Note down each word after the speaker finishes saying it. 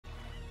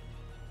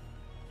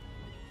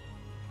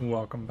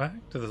Welcome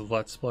back to the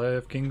Let's Play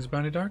of King's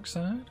Bounty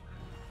Darkside.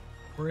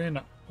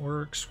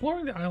 We're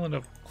exploring the island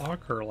of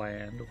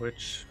Okkarland,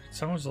 which it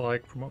sounds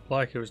like, from what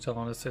Blackie was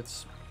telling us,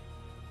 it's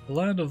the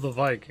land of the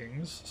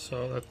Vikings,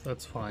 so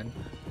that's fine.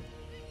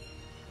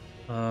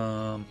 They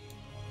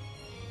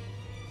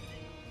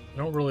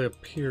don't really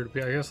appear to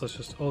be. I guess let's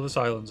just. Oh, this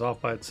island's off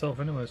by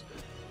itself, anyways.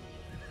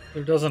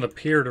 There doesn't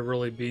appear to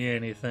really be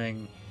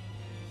anything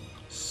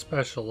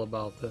special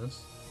about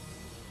this.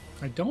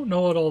 I don't know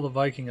what all the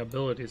Viking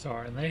abilities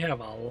are, and they have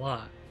a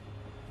lot.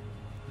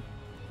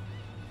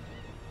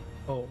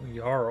 Oh,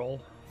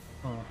 Jarl.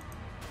 Huh.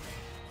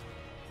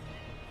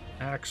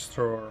 Axe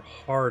thrower,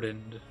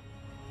 hardened.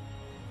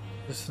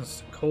 Distance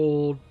to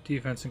cold.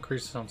 Defense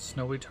increases on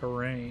snowy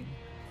terrain.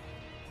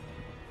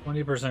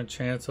 20%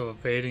 chance of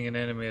evading an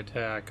enemy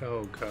attack.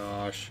 Oh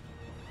gosh.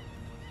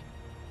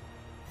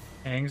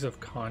 Pangs of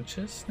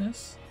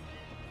consciousness?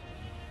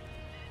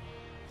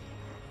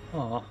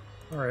 Aw.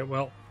 Alright,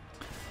 well.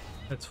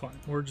 That's fine.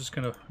 We're just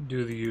gonna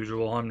do the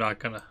usual. I'm not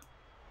gonna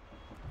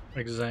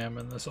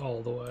examine this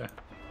all the way.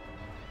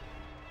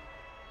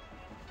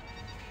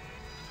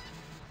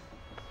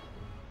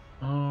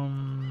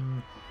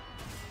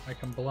 I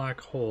can black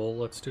hole.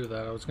 Let's do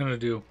that. I was gonna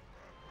do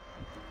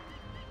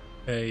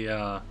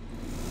a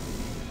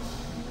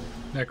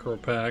necro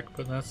pack,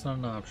 but that's not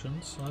an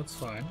option, so that's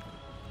fine.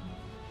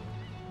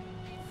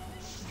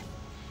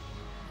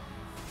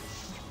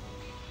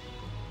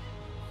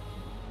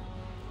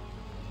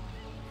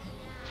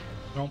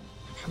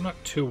 I'm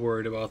not too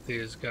worried about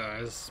these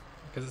guys,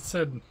 because it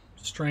said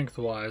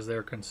strength-wise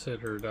they're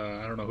considered,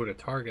 I don't know who to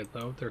target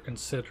though, they're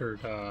considered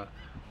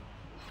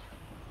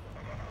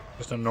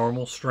just a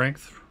normal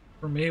strength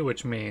for me,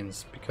 which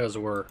means because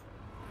we're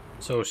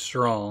so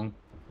strong,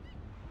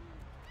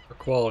 our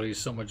quality is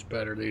so much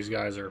better, these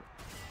guys are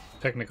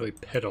technically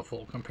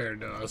pitiful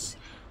compared to us.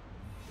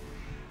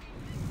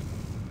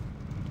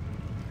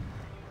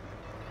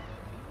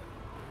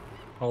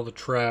 All the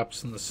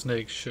traps and the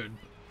snakes should...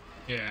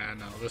 Yeah,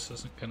 no, this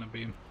isn't gonna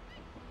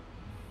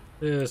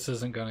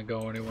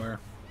go anywhere.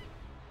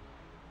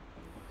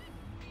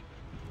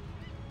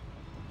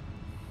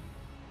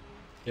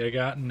 You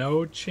got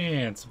no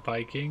chance,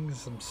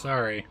 Vikings. I'm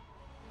sorry.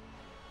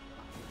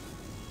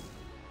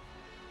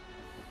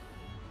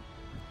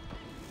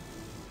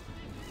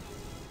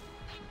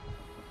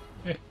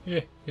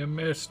 You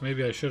missed.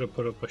 Maybe I should have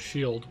put up a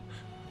shield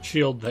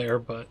there,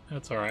 but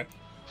that's alright.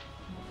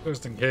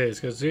 Just in case,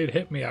 because if he'd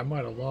hit me, I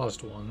might have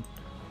lost one.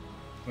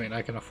 I mean,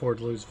 I can afford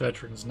to lose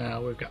veterans now.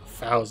 We've got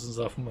thousands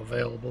of them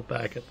available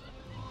back at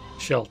the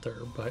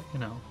shelter, but, you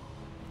know.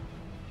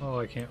 Oh,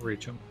 I can't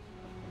reach him.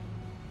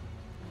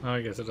 Oh,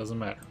 I guess it doesn't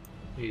matter.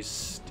 He's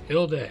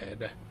still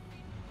dead.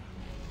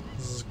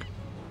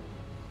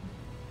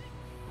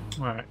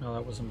 Alright, no,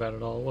 that wasn't bad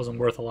at all. It wasn't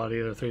worth a lot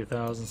either,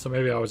 3,000. So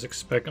maybe I was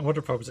expecting... I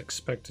wonder if I was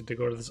expected to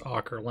go to this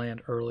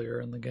Okkarland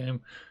earlier in the game.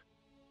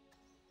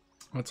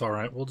 That's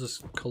alright. We'll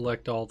just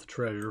collect all the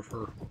treasure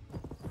for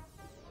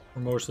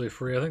mostly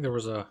free. I think there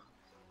was a...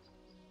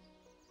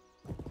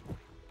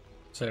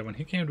 Say, when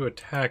he came to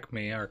attack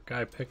me, our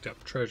guy picked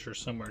up treasure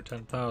somewhere,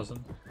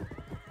 10,000.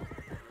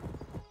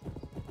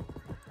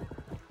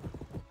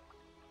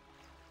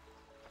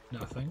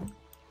 Nothing.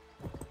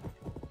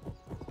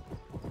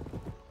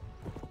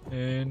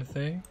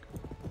 Anything?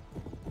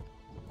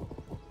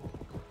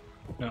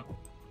 No.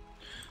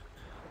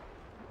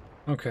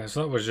 Okay,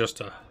 so that was just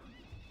a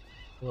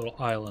little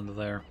island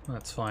there.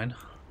 That's fine.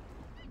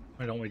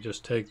 Why don't we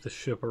just take the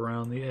ship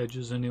around the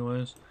edges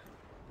anyways?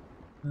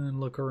 And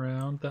look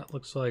around. That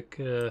looks like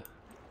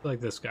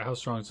this guy. How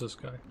strong is this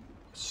guy?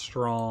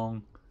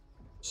 Strong.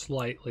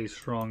 Slightly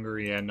stronger.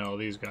 Yeah, no,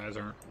 these guys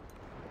aren't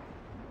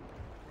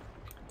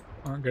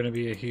going to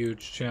be a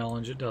huge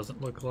challenge. It doesn't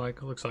look like.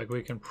 It looks like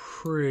we can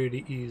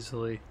pretty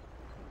easily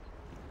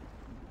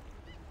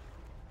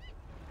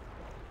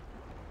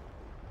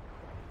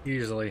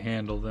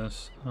handle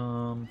this.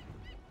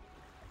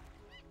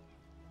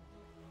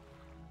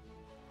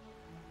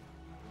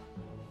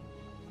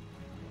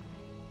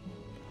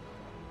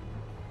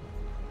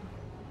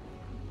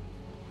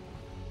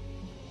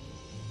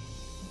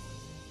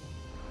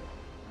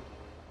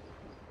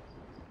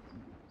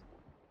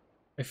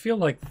 I feel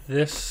like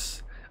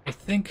this, I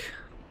think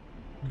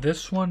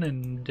this one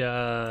and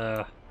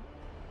the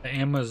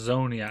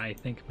Amazonia, I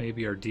think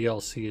maybe are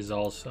DLCs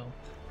also.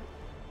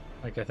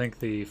 Like, I think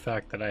the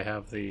fact that I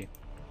have I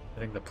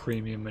think the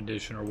premium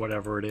edition or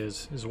whatever it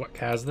is what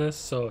has this.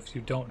 So if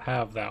you don't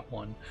have that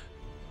one,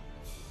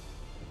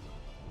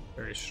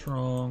 very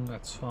strong,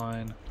 that's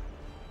fine.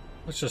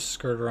 Let's just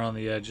skirt around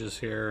the edges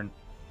here and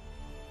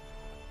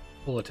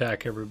we'll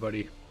attack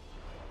everybody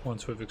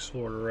once we've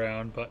explored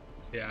around, but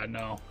yeah,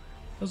 no.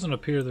 Doesn't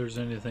appear there's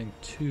anything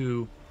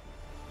too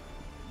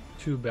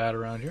bad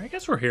around here. I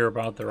guess we're here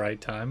about the right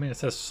time. I mean, it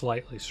says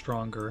slightly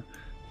stronger.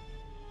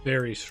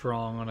 Very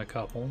strong on a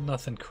couple.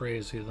 Nothing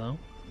crazy, though.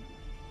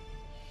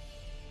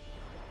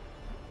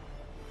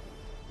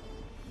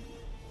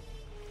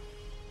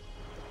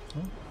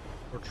 Oh,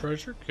 more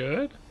treasure.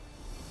 Good.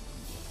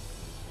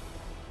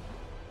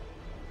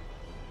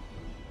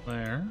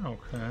 there.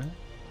 Okay.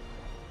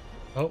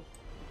 Oh,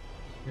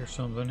 here's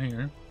something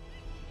here.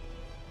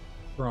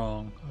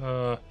 Wrong.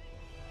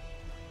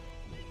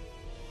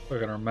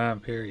 Look at our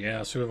map here.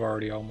 Yeah, so we've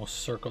already almost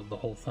circled the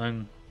whole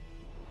thing.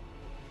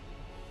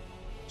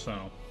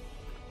 So,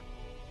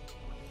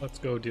 let's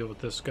go deal with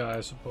this guy,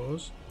 I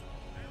suppose.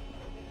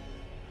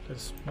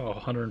 This, oh,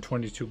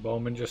 122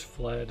 bowmen just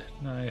fled.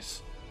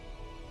 Nice.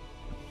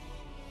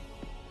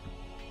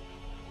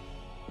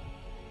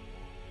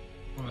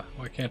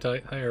 Why can't I?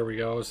 There we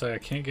go. I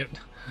can't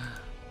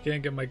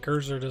get my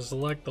cursor to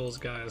select those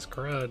guys.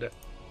 Crud.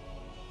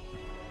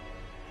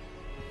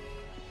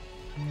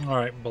 All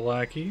right,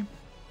 Blackie.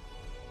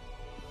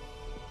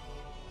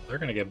 They're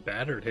gonna get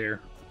battered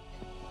here,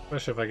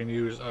 especially if I can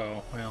use.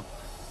 Oh well,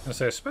 I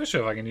say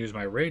especially if I can use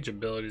my rage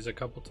abilities a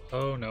couple.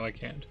 Oh no, I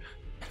can't.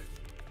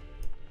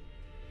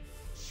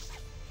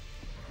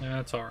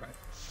 That's all right.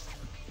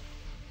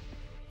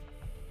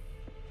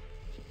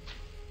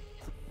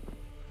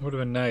 Would have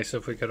been nice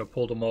if we could have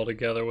pulled them all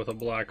together with a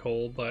black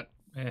hole, but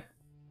eh.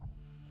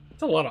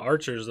 It's a lot of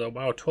archers though.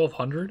 Wow,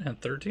 1,200 and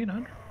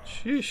 1,300.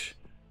 Sheesh.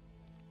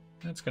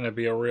 That's gonna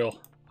be a real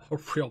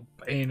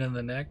pain in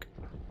the neck.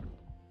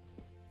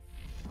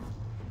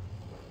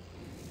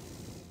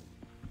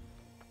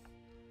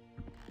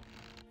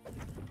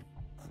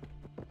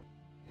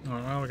 Oh,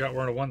 well, we got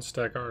one of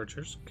 1-stack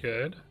archers.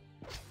 Good.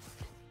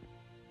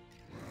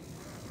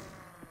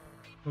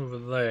 Over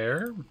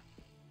there.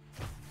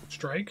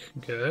 Strike.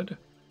 Good.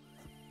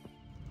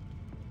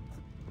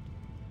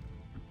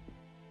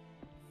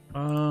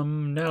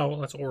 Now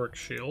let's Auric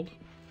Shield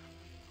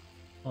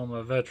all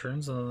my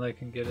veterans, and then they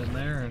can get in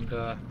there and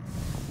start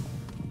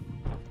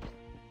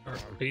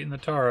beating the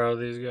tar out of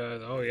these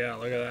guys. Oh yeah,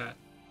 look at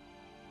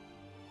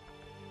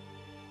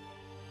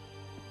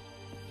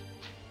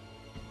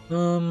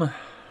that.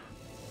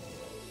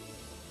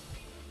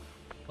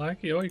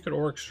 Blackie, oh, you could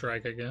Auric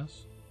Strike, I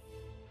guess.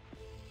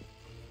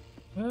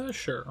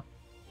 Sure.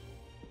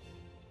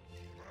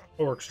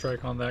 Auric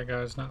Strike on that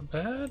guy's not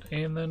bad,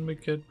 and then we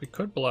could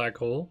Black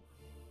Hole.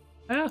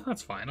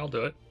 That's fine. I'll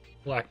do it.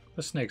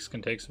 The snakes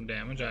can take some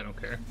damage. I don't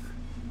care.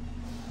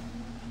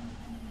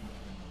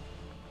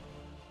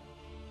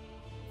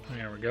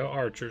 There we go.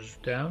 Archers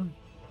down.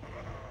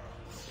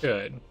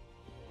 Good.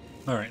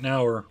 All right,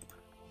 now we're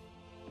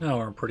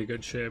in pretty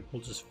good shape.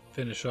 We'll just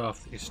finish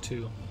off these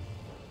 2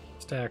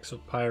 stacks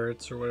of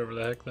pirates or whatever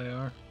the heck they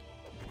are.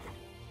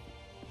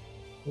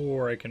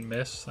 Or I can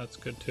miss. That's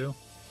good too.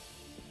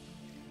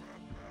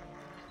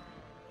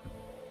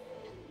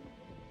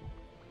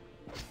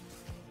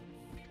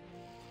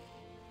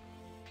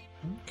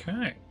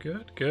 Okay,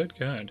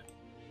 good.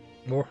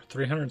 More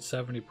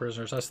 370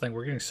 prisoners. That's the thing,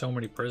 we're getting so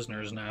many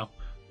prisoners now.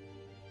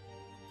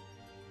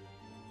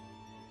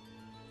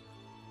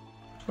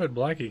 That's why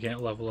Blackie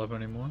can't level up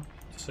anymore.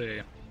 Let's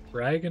see.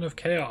 Dragon of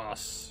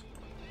Chaos.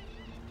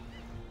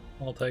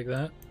 I'll take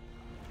that.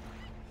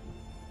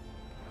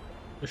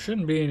 There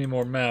shouldn't be any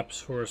more maps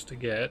for us to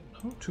get.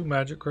 Oh, 2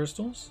 magic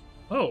crystals.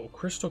 Oh,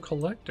 Crystal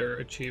Collector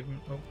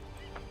achievement.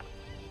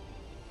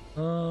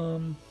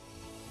 Oh.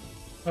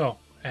 Oh.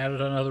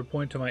 Added another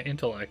point to my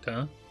intellect,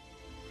 huh?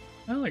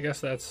 Well, I guess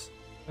that's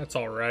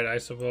alright, I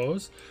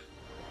suppose.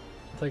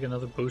 I'll take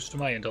another boost to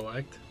my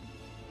intellect.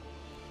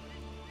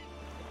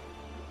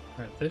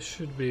 Alright, this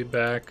should be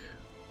back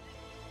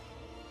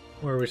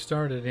where we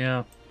started,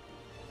 yeah.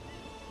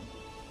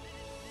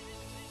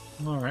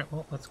 Alright,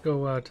 well, let's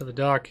go to the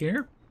dock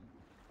here.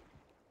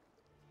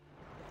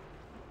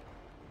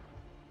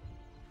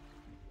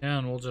 Yeah,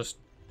 and we'll just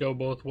go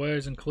both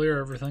ways and clear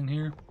everything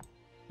here.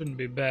 Shouldn't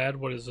be bad.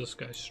 What is this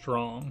guy?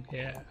 Strong.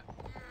 Yeah.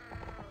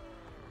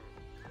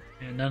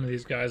 And none of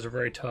these guys are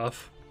very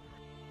tough.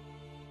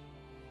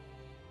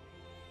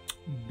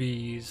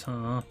 Bees,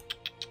 huh?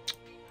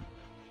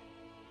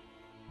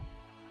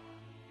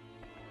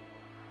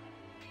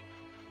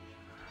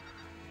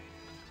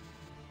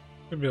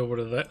 Should be able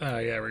to that.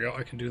 Yeah, there we go.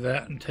 I can do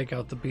that and take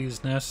out the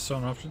bee's nest, so I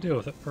don't have to deal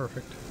with it.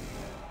 Perfect.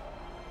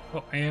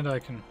 Oh, and I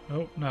can.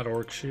 Oh, not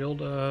Auric Shield.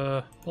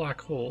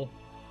 Black Hole.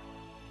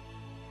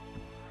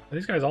 Are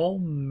these guys all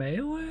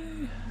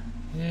melee?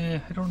 Yeah,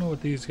 I don't know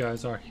what these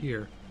guys are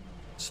here.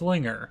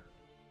 Slinger.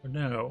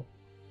 No.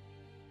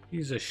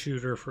 He's a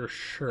shooter for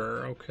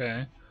sure.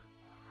 Okay.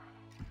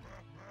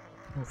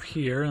 Move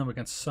here, and we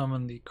can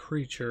summon the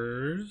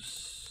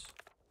creatures.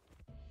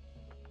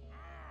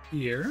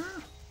 Here.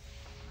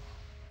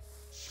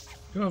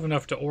 Do have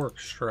enough to Auric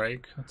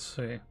Strike. Let's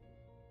see.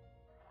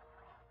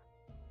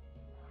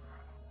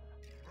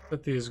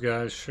 But these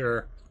guys,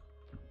 sure.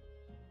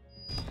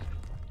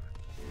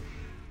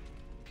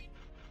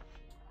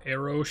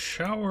 Arrow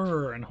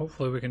Shower, and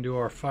hopefully we can do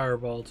our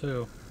Fireball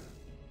too.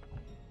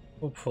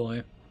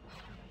 Hopefully.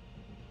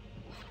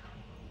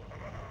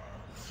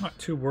 Not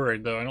too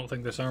worried though. I don't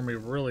think this army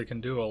really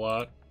can do a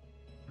lot.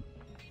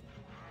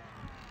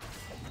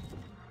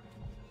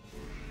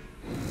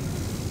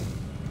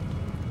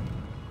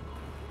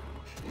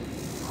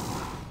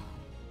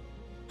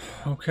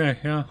 Okay,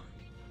 yeah.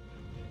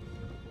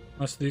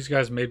 Unless these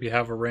guys maybe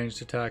have a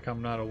ranged attack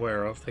I'm not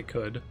aware of. They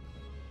could.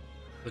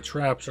 The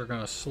traps are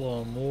going to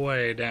slow them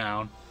way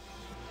down.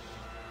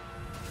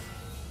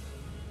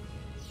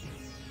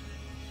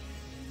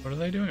 What are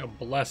they doing? A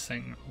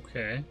blessing.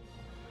 Okay.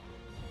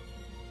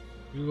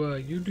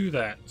 You do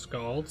that,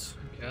 Scalds,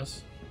 I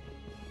guess.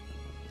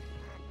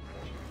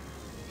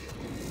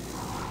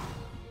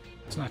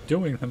 It's not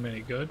doing them any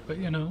good, but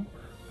you know.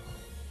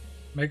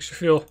 Makes you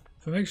feel,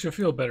 if it makes you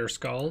feel better,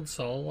 Scalds,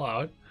 I'll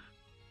allow it.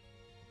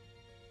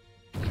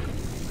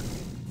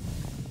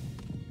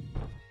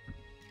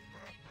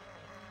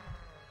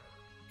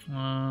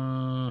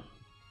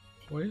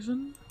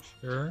 Poison?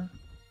 Sure.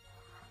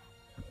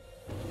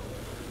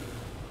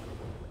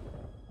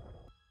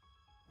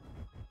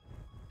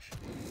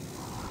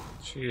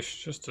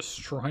 Sheesh, just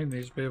destroying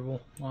these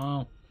people.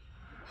 Wow.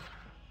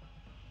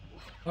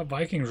 I thought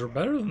Vikings were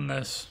better than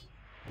this.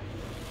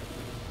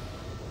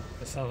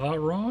 Guess I thought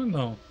wrong,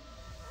 though.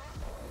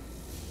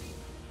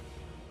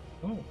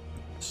 Oh,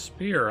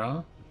 spear,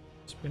 huh?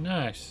 Must be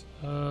nice.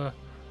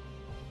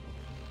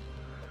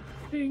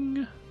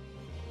 Bing.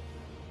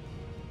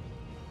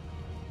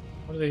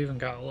 What do they even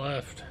got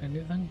left?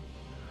 Anything?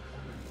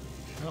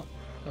 Well,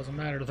 doesn't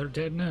matter. They're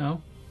dead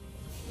now.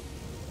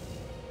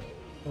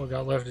 All we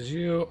got left is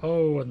you.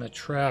 Oh, and the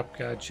trap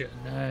got you.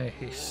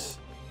 Nice.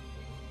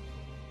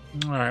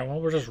 Alright, well,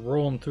 we're just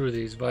rolling through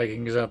these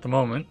Vikings at the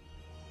moment.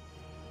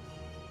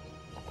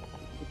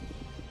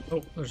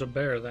 Oh, there's a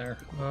bear there.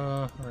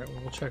 Alright, well,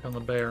 we'll check on the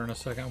bear in a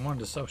second. I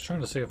was trying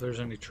to see if there's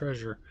any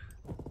treasure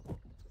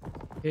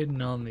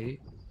hidden on the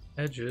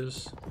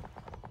edges.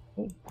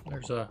 Oh,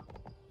 there's a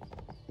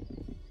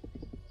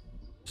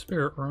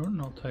spirit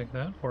rune. I'll take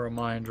that. Or a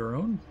mind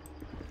rune.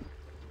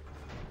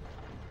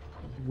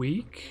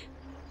 Weak.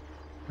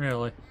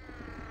 Really?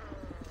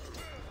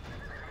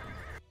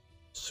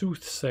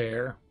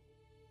 Soothsayer.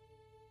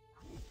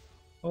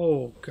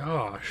 Oh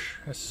gosh,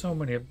 has so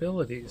many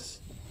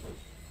abilities.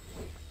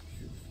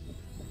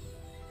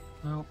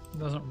 Well, it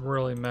doesn't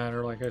really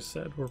matter. Like I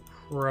said, we're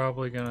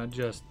probably gonna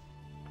just,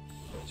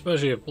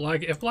 especially if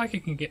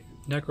Blackie can get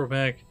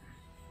Necrobank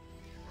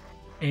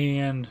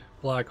and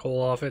Black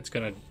Hole off, it's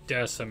gonna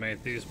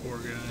decimate these poor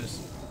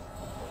guys.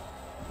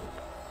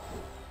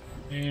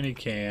 And he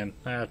can.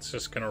 That's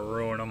just gonna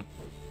ruin them.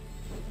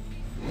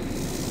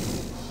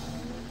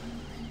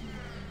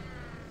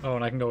 Oh,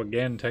 and I can go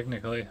again,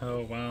 technically.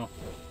 Oh, wow.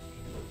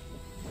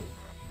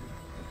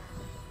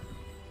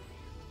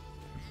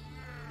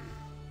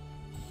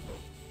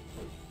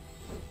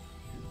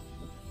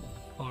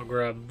 I'll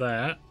grab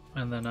that,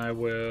 and then I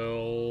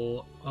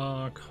will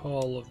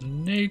Call of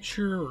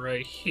Nature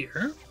right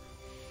here.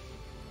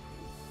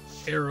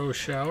 Arrow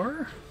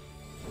Shower.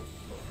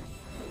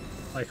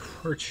 Like,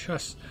 we're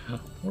just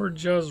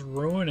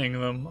ruining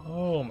them.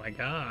 Oh my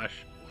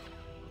gosh.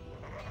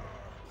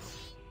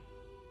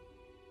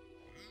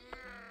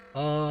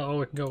 Oh,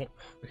 we can go.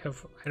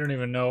 I don't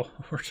even know.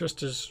 We're just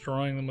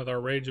destroying them with our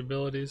rage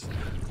abilities.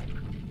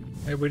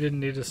 Maybe we didn't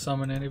need to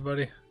summon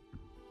anybody.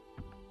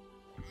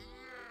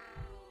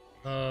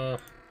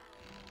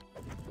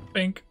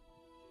 Bink.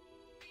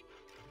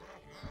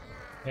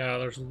 Yeah,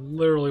 there's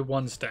literally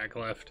one stack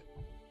left.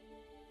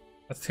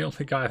 That's the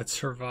only guy that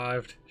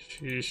survived.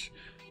 Sheesh.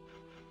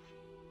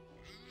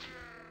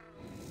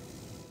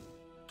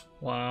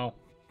 Wow.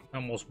 I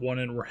almost won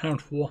in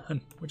round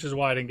one, which is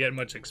why I didn't get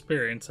much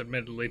experience,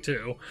 admittedly,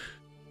 too.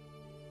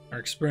 Our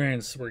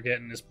experience we're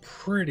getting is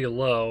pretty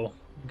low.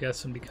 I'm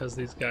guessing because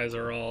these guys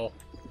are all...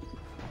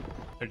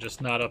 they're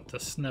just not up to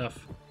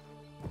snuff.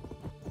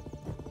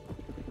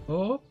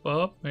 Oh,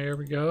 there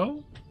we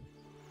go.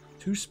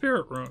 2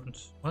 spirit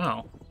runes.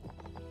 Wow.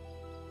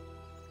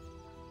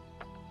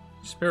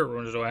 Spirit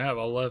runes do I have?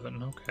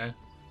 11. Okay.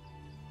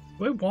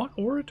 Do I want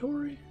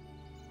oratory?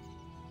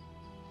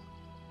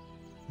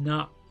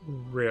 Not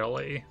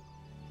really.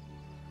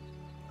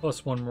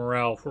 +1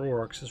 morale for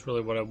orcs is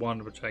really what I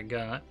wanted, which I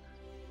got.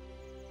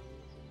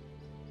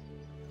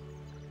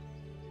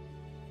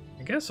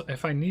 I guess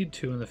if I need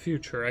to in the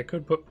future, I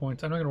could put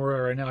points. I'm not going to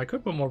worry right now. I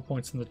could put more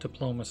points in the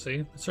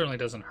diplomacy. It certainly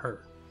doesn't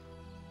hurt.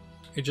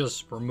 It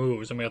just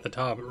removes, I mean, at the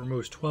top, it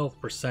removes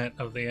 12%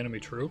 of the enemy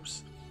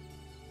troops.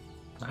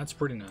 That's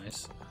pretty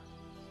nice.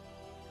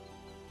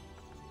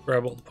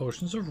 Grab all the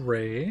potions of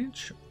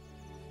rage.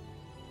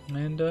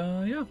 And,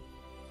 yeah.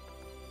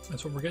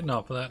 That's what we're getting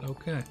off of that.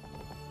 Okay.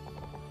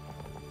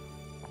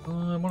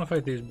 I want to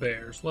fight these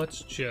bears.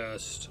 Let's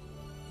just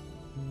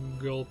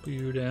gulp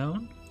you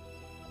down.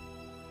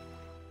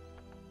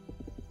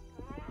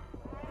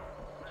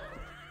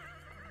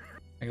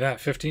 Like that.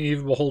 15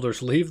 evil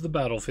beholders leave the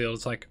battlefield.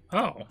 It's like,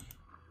 oh,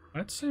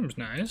 that seems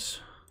nice.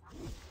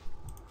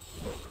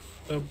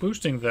 So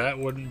boosting that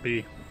wouldn't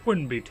be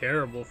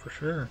terrible for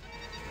sure.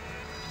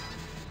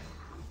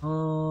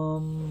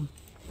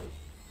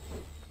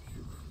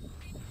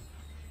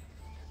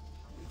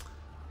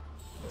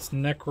 It's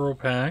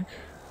Necropack.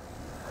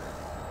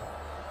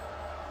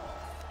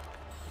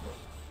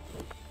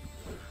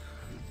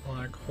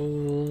 Black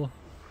Hole.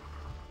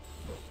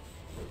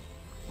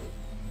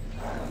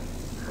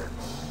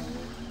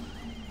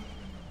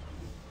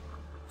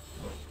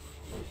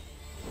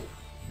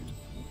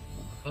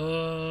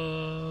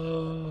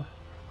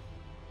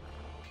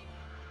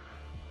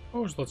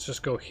 Let's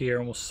just go here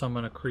and we'll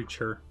summon a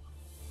creature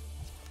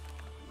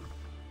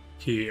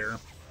here.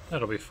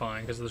 That'll be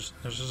fine because there's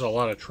just a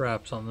lot of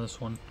traps on this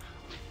one.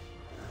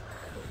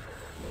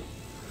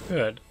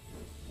 Good.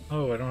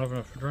 Oh, I don't have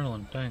enough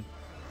adrenaline. Dang.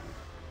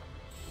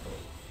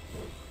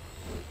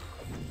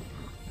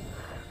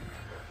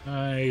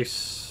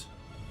 Nice.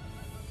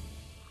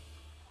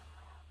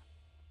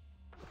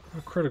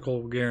 A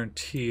critical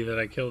guarantee that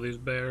I kill these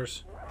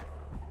bears.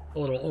 A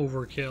little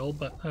overkill,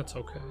 but that's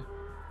okay.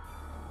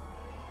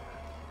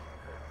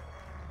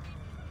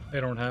 They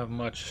don't have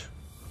much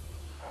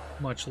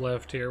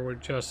left here. We're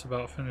just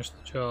about finished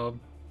the job.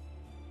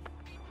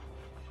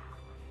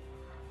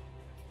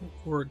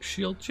 Orc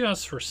shield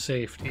just for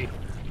safety.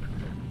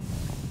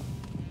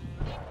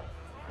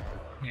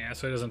 Yeah,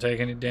 so he doesn't take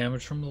any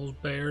damage from those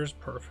bears.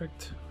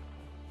 Perfect.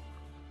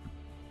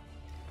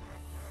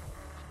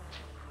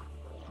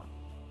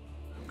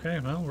 Okay,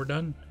 well, we're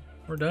done.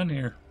 We're done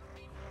here.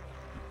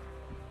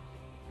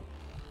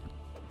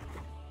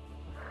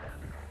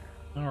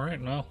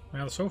 Alright, well,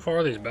 yeah, so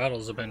far these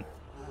battles have been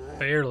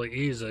fairly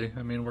easy.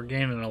 I mean, we're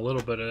gaining a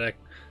little bit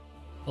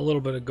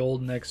of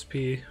golden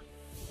XP,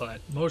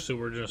 but mostly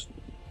we're just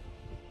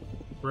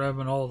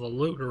grabbing all the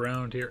loot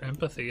around here.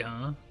 Empathy,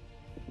 huh?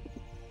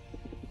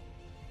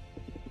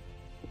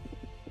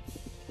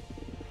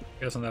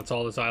 Guessing that's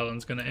all this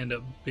island's gonna end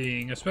up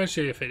being,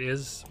 especially if it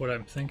is what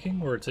I'm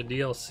thinking, where it's a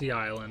DLC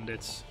island.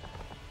 It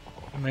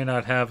may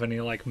not have any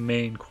like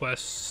main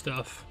quest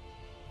stuff.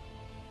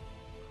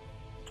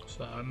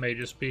 So it may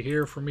just be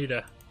here for me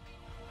to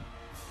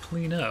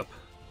clean up.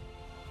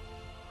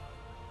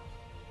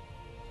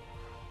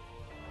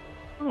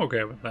 I'm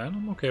okay with that.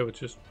 I'm okay with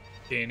just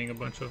gaining a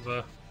bunch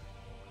of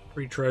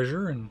free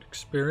treasure and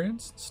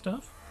experience and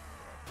stuff.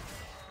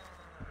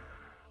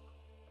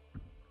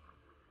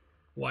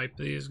 Wipe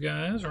these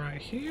guys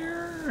right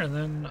here, and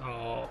then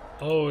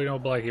oh, you know,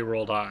 Blackie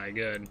rolled high.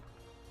 Good.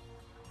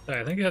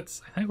 I think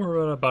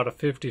we're at about a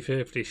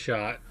 50-50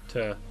 shot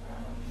to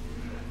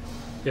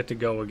get to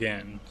go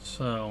again.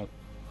 So,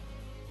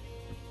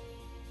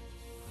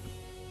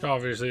 which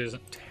obviously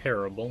isn't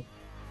terrible.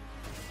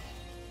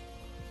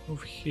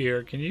 Over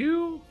here, can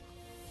you?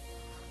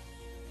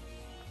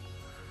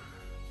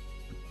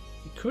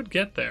 You could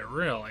get there,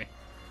 really.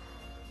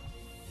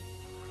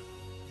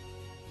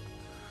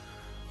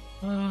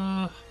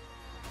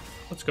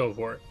 Let's go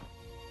for it.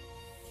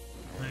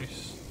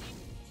 Nice.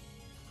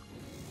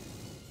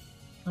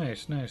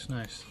 Nice, nice,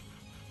 nice.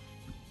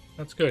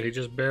 That's good. He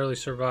just barely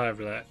survived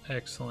that.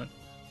 Excellent.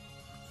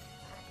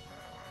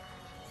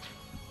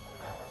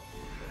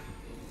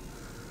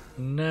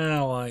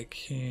 Now I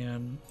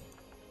can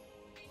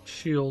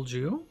shield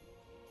you.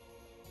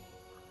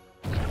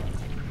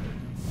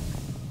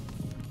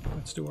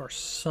 Let's do our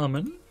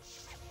summon.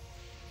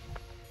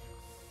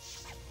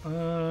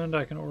 And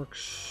I can orc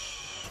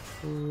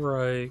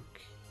strike.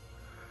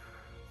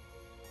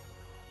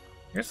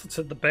 I guess let's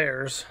hit the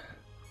bears.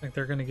 I think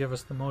they're going to give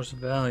us the most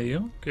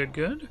value. Good,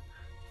 good.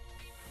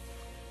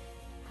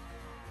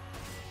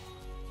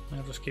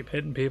 I'll just keep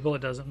hitting people.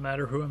 It doesn't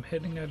matter who I'm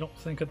hitting, I don't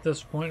think, at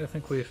this point. I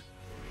think we've...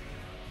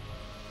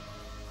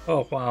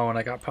 Oh, wow, and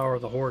I got Power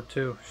of the Horde,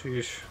 too.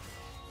 Sheesh.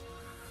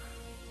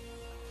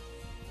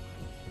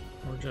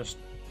 We're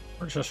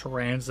just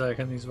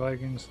ransacking these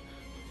Vikings.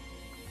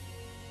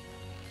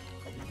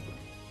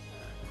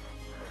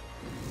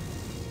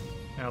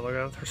 Yeah, look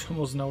at it. There's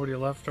almost nobody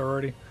left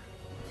already.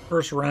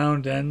 First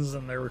round ends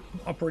and they're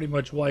all pretty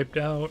much wiped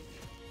out.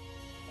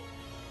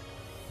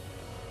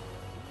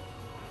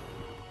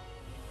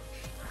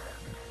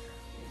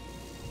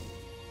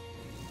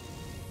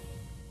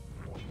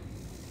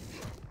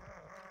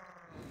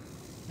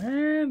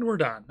 And we're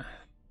done.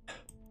 At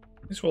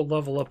least we'll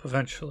level up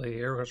eventually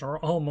here because we're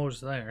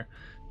almost there.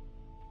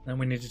 Then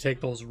we need to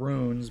take those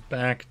runes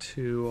back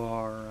to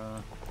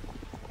our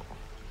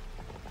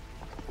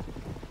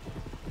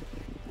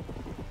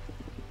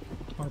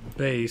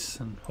base,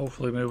 and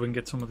hopefully maybe we can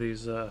get some of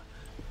these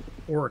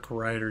orc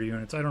rider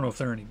units. I don't know if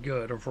they're any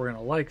good or if we're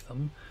gonna like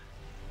them.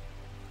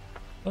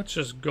 Let's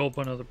just gulp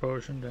another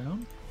potion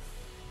down.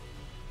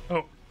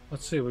 Oh,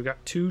 let's see, we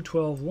got 2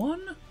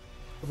 12-1,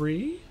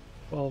 3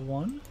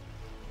 12-1,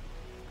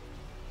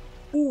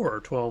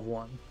 4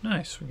 12-1.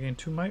 Nice, we gained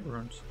 2 might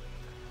runes.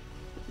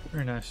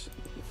 Very nice.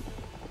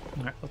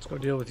 Alright, let's go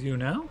deal with you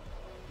now.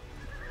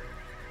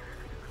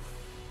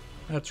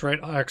 That's right,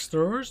 axe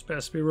throwers,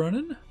 best be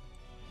running.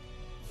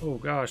 Oh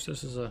gosh,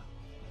 this is a...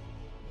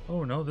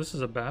 Oh no, this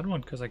is a bad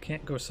one because I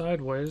can't go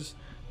sideways.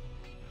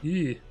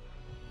 Yee.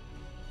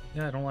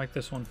 Yeah, I don't like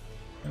this one.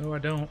 No, I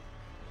don't.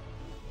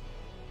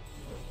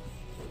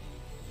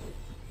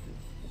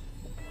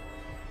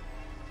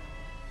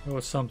 It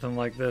was something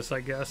like this,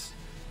 I guess.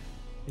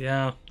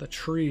 Yeah, the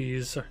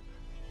trees. I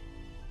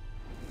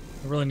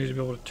really need to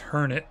be able to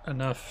turn it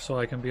enough so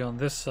I can be on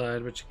this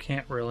side, but you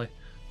can't really.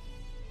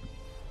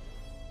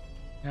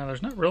 Yeah,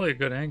 there's not really a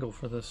good angle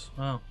for this.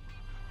 Wow.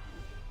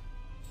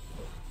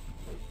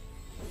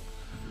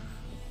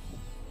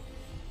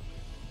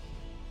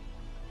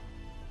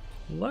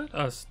 Let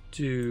us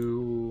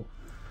do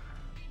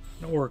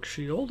an orc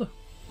shield.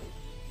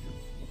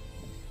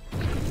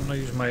 I'm gonna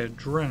use my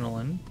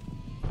adrenaline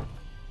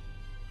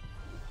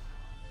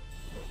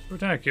to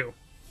attack you.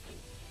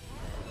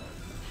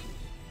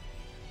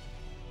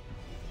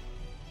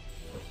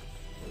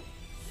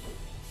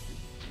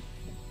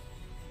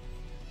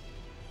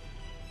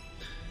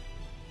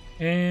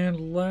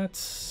 And let's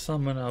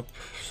summon up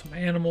some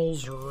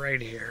animals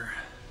right here.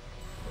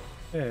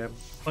 Okay, a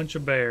bunch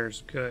of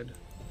bears, good.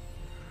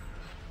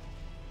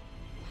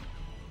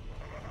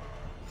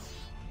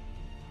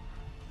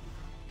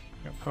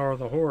 Got power of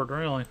the horde,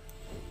 really.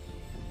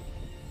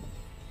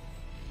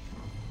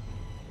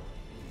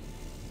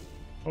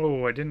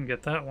 Oh, I didn't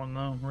get that one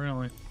though,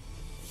 really.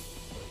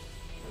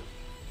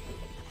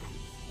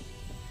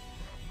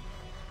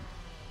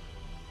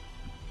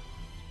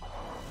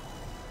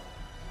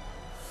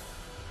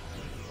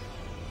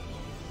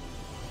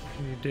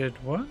 You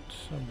did what?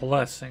 A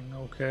blessing,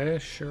 okay,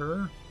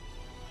 sure.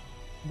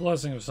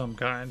 Blessing of some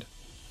kind.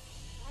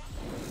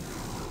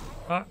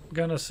 Not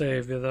gonna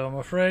save you though. I'm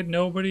afraid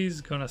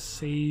nobody's gonna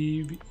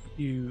save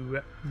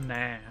you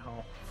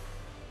now.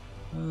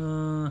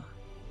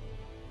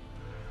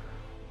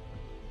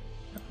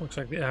 Looks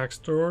like the axe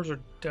throwers are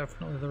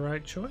definitely the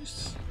right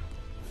choice.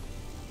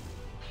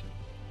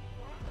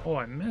 Oh,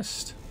 I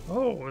missed.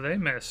 Oh, they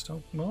missed.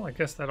 Oh, well, I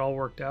guess that all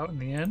worked out in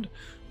the end.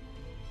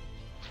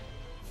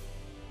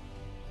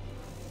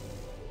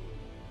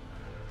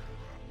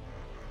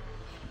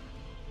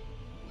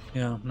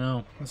 Yeah,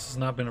 no, this has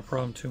not been a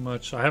problem too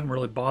much. I haven't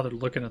really bothered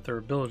looking at their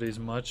abilities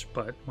much,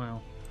 but,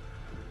 well,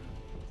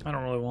 I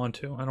don't really want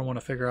to. I don't want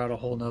to figure out a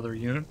whole nother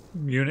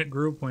unit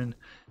group when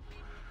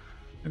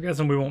I'm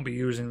guessing we won't be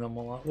using them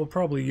a lot. We'll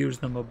probably use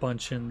them a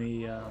bunch in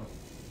the,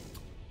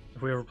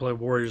 if we ever play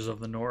Warriors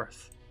of the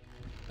North.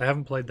 I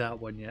haven't played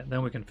that one yet.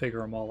 Then we can figure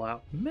them all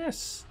out.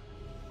 Miss!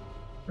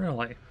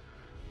 Really?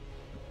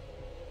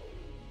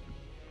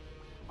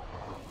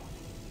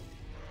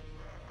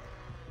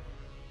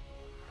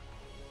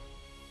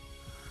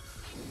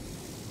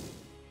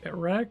 Get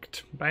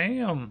wrecked.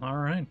 Bam!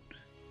 Alright.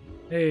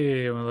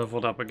 Hey, we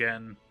leveled up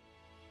again.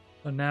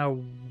 So now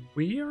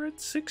we are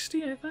at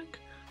 60, I think?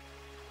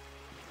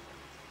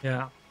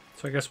 Yeah.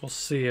 So I guess we'll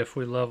see if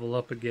we level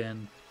up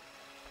again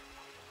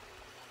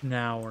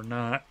now or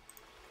not.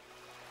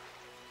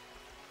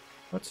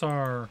 What's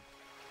our...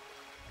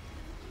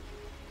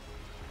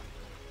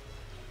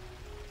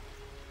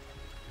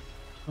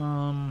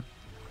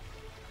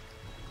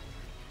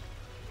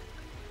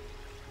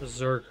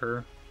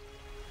 Berserker.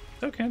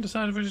 Still can't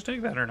decide if I should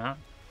take that or not.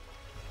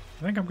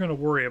 I think I'm going to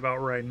worry about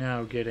right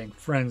now getting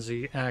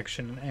Frenzy,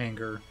 Action, and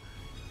Anger,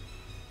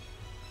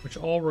 which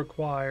all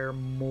require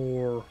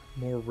more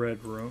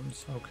red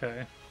runes.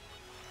 Okay.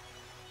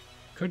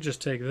 Could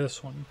just take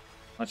this one.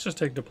 Let's just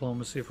take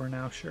Diplomacy for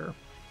now, sure.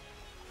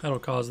 That'll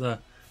cause the...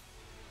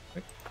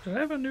 Wait, did I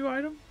have a new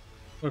item?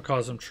 It'll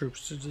cause some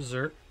troops to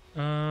desert.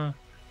 No,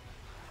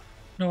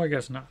 I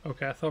guess not.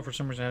 Okay, I thought for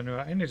some reason I had a new...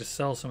 I need to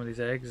sell some of these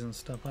eggs and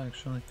stuff,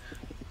 actually.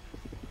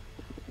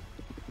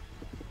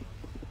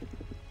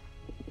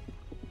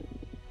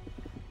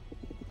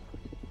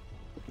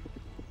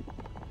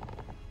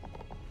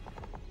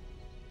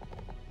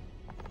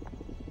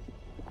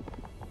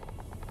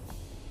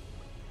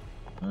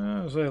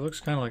 It looks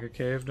kind of like a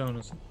cave,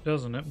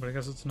 doesn't it? But I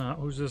guess it's not.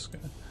 Who's this guy?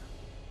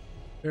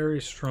 Very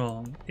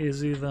strong.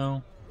 Is he,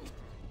 though?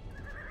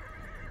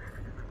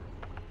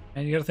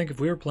 And you gotta think, if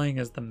we were playing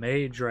as the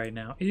mage right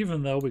now,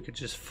 even though we could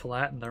just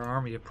flatten their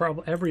army,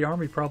 every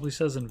army probably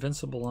says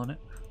invincible on it.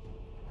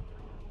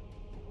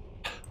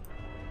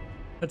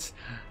 That's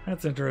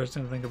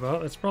interesting to think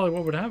about. That's probably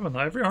what would happen, though.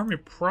 Every army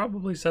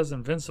probably says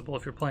invincible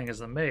if you're playing as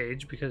the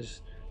mage,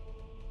 because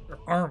your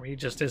army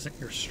just isn't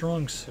your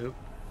strong suit.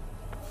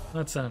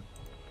 That's an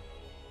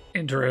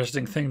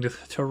interesting thing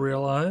to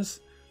realize.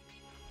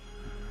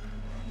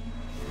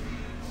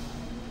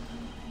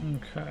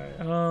 Okay,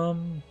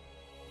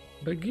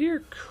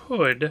 Bagheer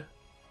could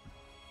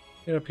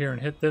get up here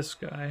and hit this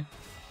guy.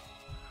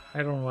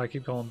 I don't know why I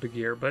keep calling him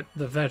Bagheer, but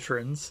the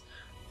veterans.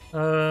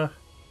 Could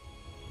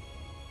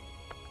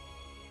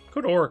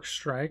Orc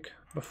Strike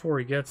before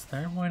he gets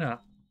there, why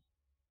not?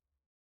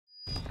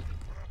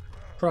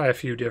 Try a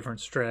few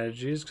different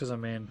strategies, because I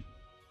mean...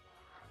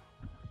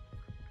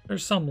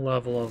 There's some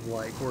level of,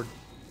 like,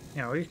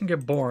 you can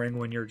get boring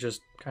when you're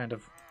just kind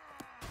of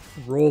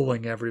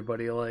rolling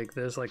everybody like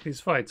this. Like,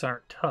 these fights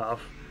aren't tough.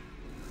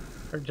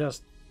 They're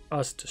just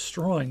us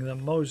destroying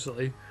them,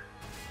 mostly.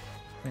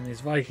 I mean,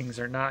 these Vikings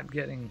are not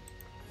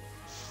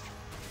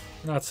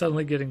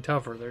suddenly getting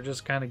tougher. They're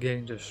just kind of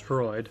getting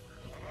destroyed.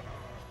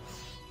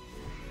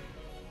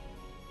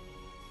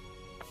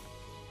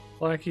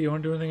 Blackie, you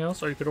want to do anything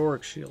else? Or you could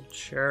Auric Shield.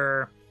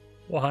 Sure.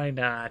 Why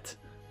not?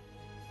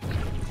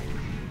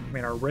 I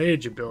mean, our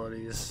rage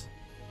abilities...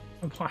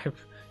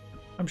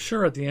 I'm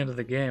sure at the end of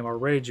the game, our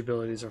rage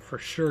abilities are for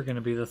sure going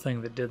to be the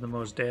thing that did the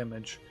most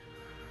damage.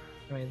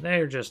 I mean,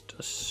 they're just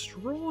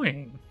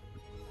destroying.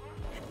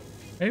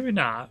 Maybe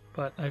not,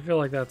 but I feel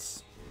like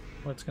that's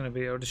what it's going to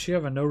be. Oh, does she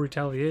have a no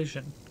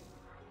retaliation?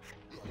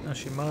 Oh,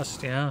 she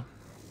must, yeah.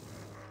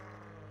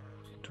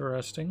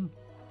 Interesting.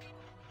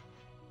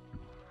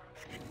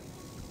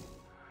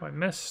 Oh, I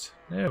missed.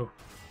 No.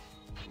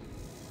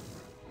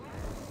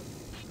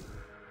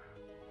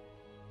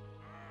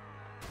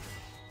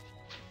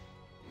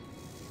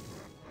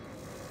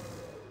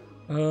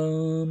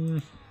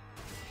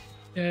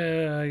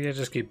 Yeah,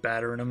 just keep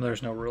battering him.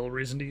 There's no real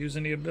reason to use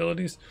any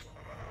abilities.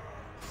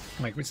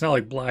 Like, it's not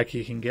like Black,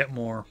 he can get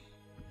more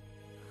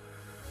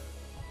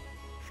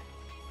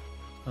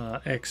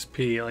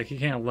XP. Like, he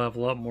can't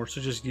level up more,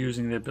 so just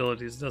using the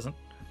abilities doesn't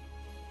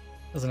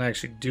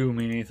actually do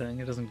me anything.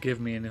 It doesn't give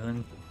me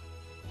anything.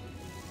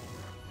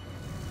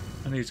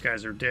 And these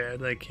guys are dead.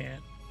 They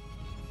can't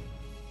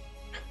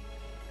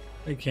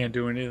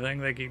do anything.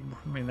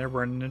 They're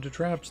running into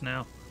traps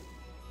now.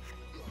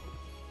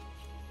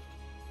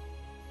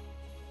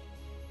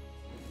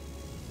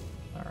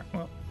 Alright,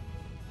 well.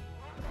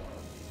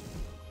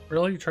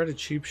 Really? You try to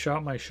cheap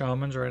shot my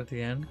shamans right at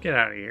the end? Get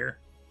out of here.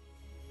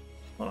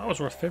 Well, that was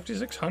worth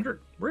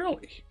 5,600.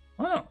 Really?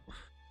 Wow.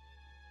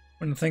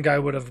 Wouldn't think I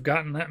would have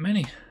gotten that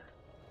many.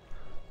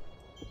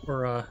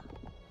 For a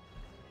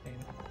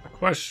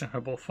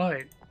questionable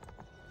fight.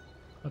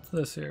 What's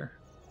this here?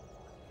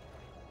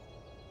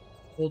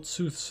 Old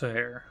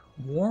Soothsayer.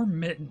 Warm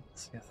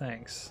mittens. Yeah,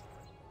 thanks.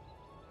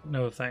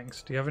 No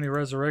thanks. Do you have any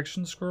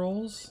resurrection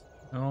scrolls?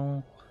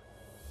 No.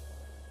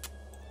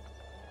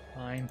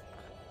 Fine.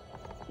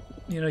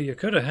 You know, you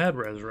could have had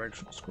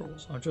resurrection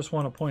scrolls. I just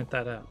want to point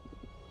that out.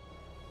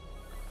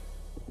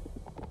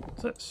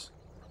 What's this?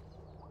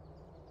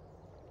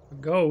 A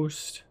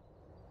ghost.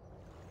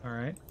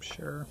 Alright,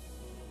 sure.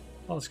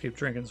 I'll just keep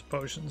drinking some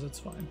potions, it's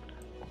fine.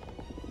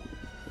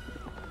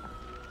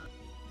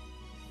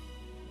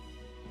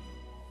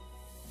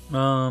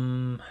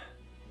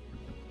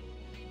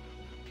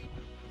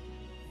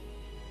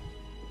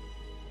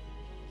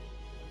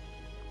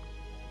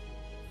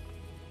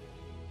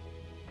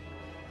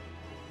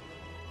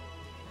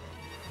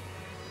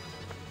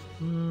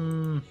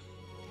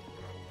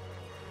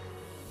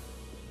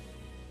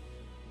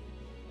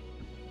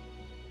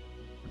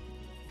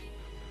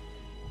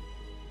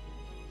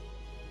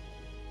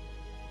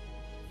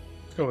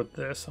 Let's go with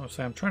this.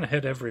 I'm trying to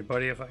hit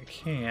everybody if I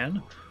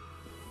can.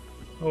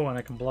 Oh, and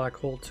I can black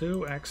hole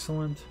too.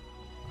 Excellent.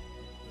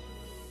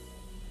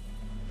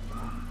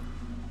 I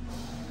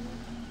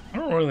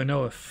don't really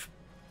know if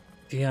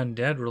the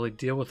undead really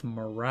deal with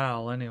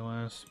morale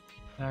anyways,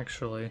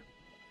 actually.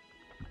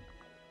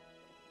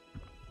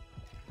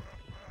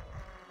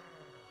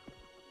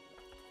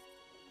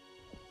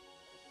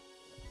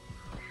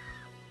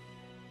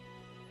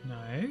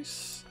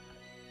 Nice.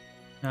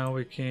 Now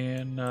we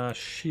can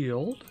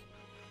shield.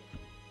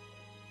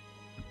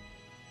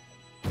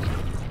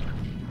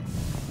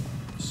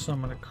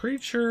 Summon a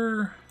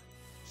creature.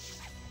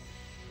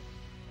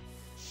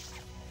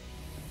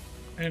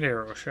 And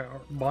arrow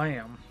shower.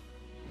 Bam.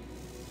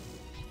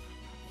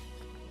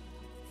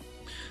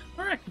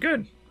 Alright,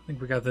 good. I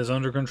think we got this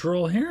under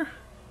control here.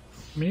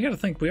 I mean, you gotta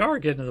think we are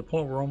getting to the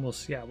point where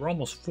we're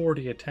almost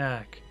 40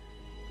 attack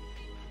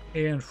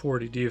and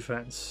 40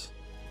 defense.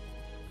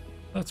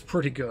 That's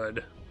pretty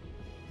good.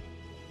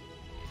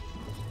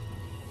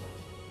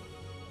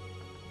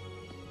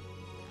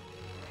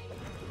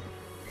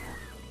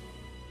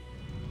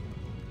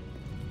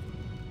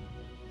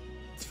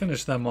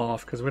 Finish them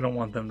off because we don't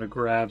want them to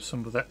grab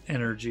some of that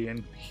energy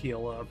and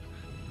heal up.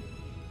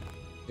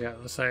 Yeah,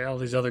 let's say all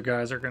these other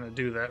guys are going to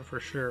do that for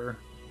sure.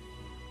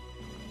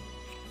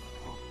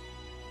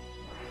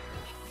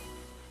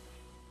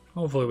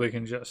 Hopefully we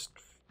can just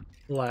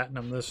flatten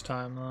them this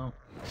time though.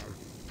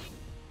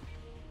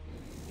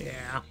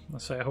 Yeah,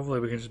 let's say hopefully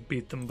we can just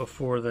beat them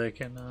before they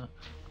can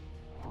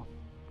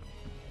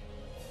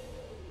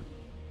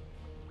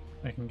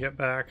get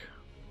back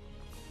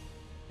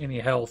any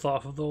health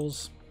off of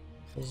those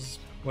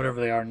whatever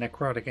they are,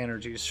 necrotic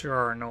energies sure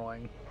are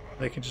annoying.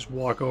 They can just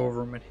walk over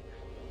them and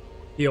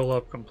heal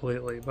up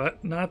completely,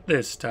 but not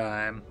this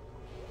time.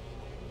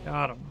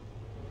 Got him.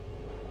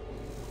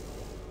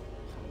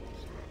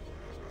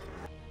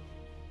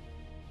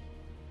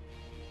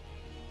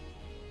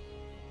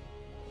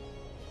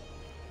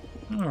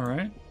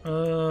 Alright,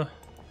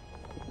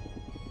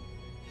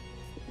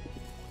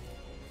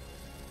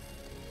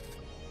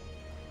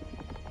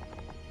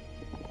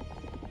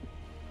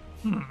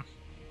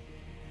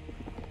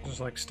 Just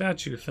like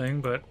statue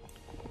thing, but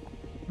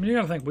I mean, you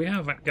gotta think we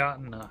haven't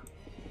gotten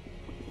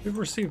we've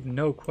received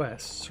no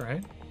quests,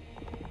 right?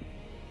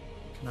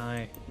 Can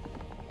I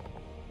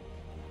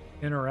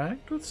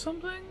interact with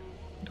something?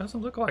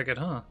 Doesn't look like it,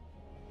 huh?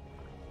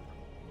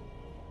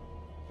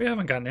 We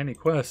haven't gotten any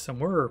quests and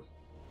we're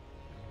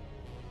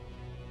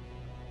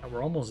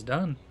almost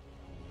done.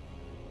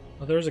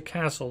 Well, there's a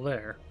castle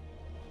there.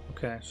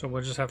 Okay, so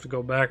we'll just have to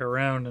go back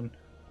around and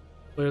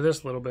clear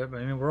this a little bit,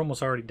 but I mean, we're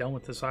almost already done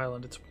with this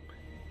island. It's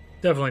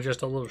definitely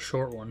just a little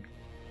short one.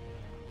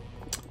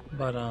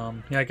 But,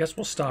 yeah, I guess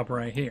we'll stop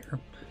right here.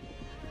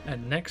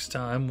 And next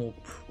time, we'll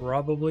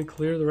probably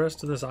clear the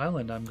rest of this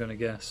island, I'm gonna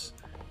guess.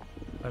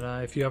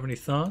 But if you have any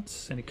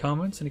thoughts, any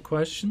comments, any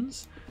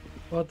questions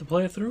about the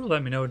playthrough,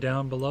 let me know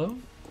down below.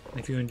 And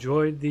if you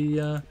enjoyed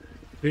the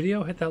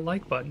video, hit that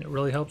like button. It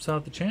really helps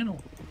out the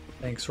channel.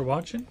 Thanks for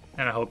watching,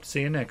 and I hope to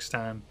see you next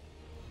time.